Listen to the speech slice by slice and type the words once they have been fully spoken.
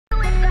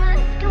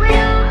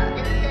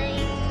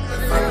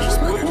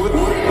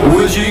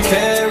would you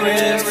care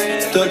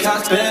if the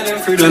cat's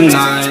spinning through the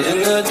night in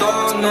the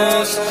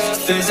darkness?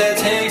 Things they're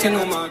taking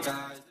all my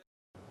guys.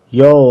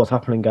 Yo, what's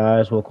happening,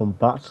 guys? Welcome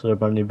back to a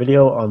brand new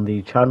video on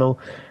the channel.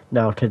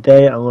 Now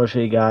today I'm going to show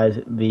you guys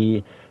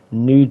the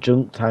new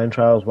junk time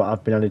trials what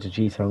I've been added to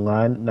GTA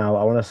Online. Now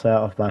I want to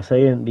start off by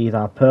saying these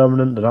are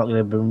permanent, they're not going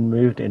to be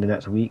removed in the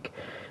next week,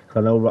 because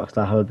I know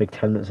Rockstar have a big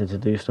tendency to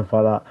do stuff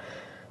like that,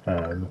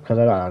 because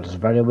I'm just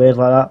very weird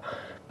like that.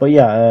 But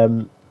yeah,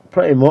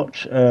 pretty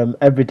much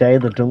every day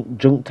the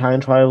junk time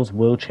trials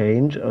will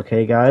change,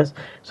 okay guys?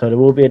 So there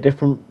will be a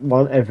different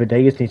one every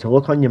day. You just need to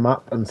look on your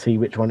map and see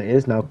which one it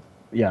is. Now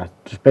yeah,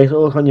 just basically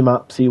look on your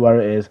map, see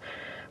where it is,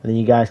 and then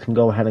you guys can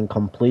go ahead and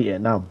complete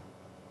it. Now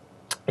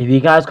if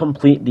you guys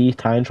complete these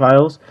time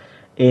trials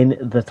in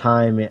the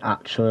time it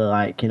actually,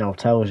 like, you know,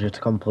 tells you to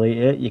complete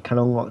it, you can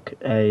unlock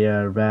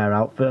a rare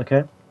outfit,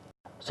 okay?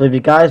 So if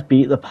you guys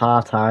beat the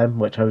part-time,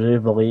 which I do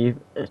believe,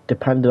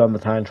 depending on the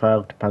time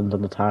trial, depends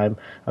on the time,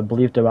 I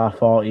believe there are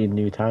 14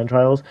 new time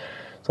trials.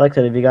 So like I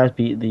said, if you guys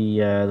beat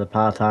the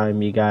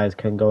part-time, you guys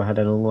can go ahead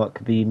and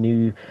unlock the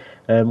new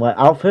like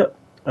outfit,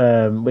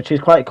 which is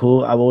quite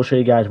cool. I will show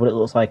you guys what it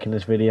looks like in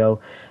this video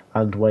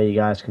and where you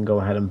guys can go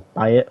ahead and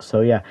buy it.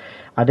 So yeah,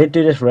 I did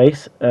do this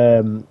race.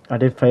 I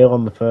did fail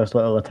on the first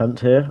little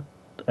attempt here.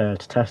 To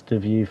test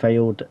if you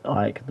failed,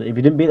 like if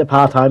you didn't beat the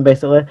part-time,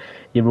 basically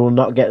you will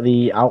not get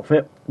the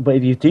outfit. But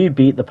if you do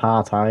beat the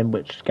part-time,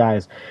 which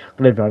guys, I'm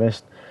gonna be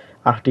honest,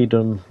 after you've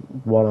done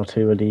one or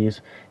two of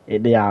these,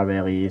 they are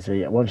really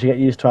easy. Once you get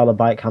used to all the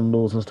bike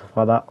handles and stuff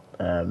like that,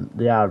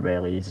 they are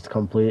really easy to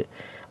complete.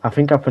 I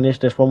think I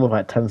finished this one with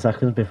like 10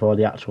 seconds before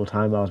the actual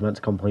time I was meant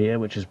to complete it,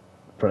 which is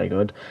pretty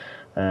good.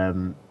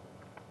 So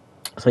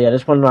yeah,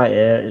 this one right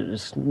here,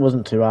 it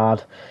wasn't too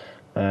hard.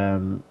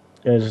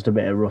 It was just a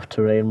bit of rough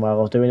terrain while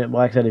I was doing it. But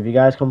like I said, if you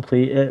guys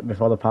complete it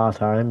before the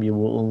part-time, you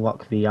will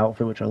unlock the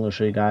outfit, which I'm going to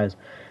show you guys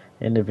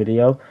in the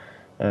video.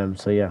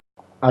 So yeah,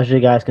 as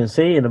you guys can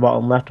see in the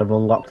bottom left, I've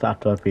unlocked that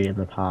after I've beaten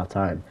the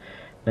part-time.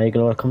 Now you're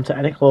going to come to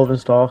any clothing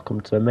store,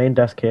 come to the main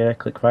desk here,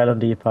 click right on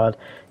D-pad.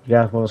 You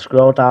guys want to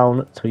scroll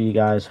down till you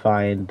guys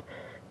find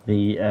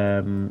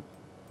the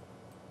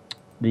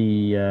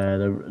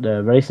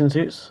racing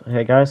suits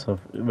here, guys. So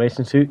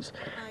racing suits,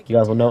 you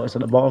guys will notice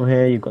at the bottom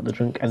here you've got the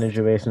Drunk Energy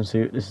racing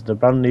suit. This is the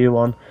brand new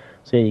one.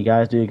 So yeah, you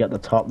guys do get the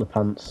top, the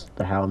pants,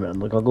 the helmet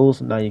and the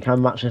goggles. Now you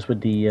can match this with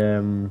the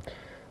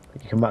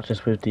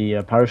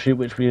parachute,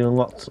 which we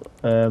unlocked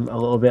a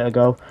little bit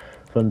ago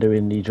from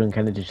doing the Drunk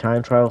Energy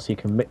time trial. So you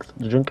can mix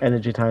the Drunk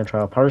Energy time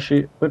trial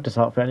parachute with this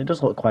outfit, and it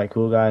does look quite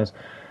cool, guys.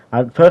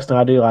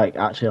 Personally, I do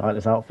actually like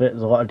this outfit.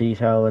 There's a lot of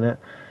detail in it,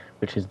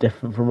 which is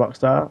different from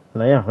Rockstar.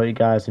 And yeah, I hope you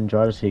guys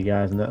enjoyed. See you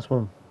guys in the next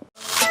one.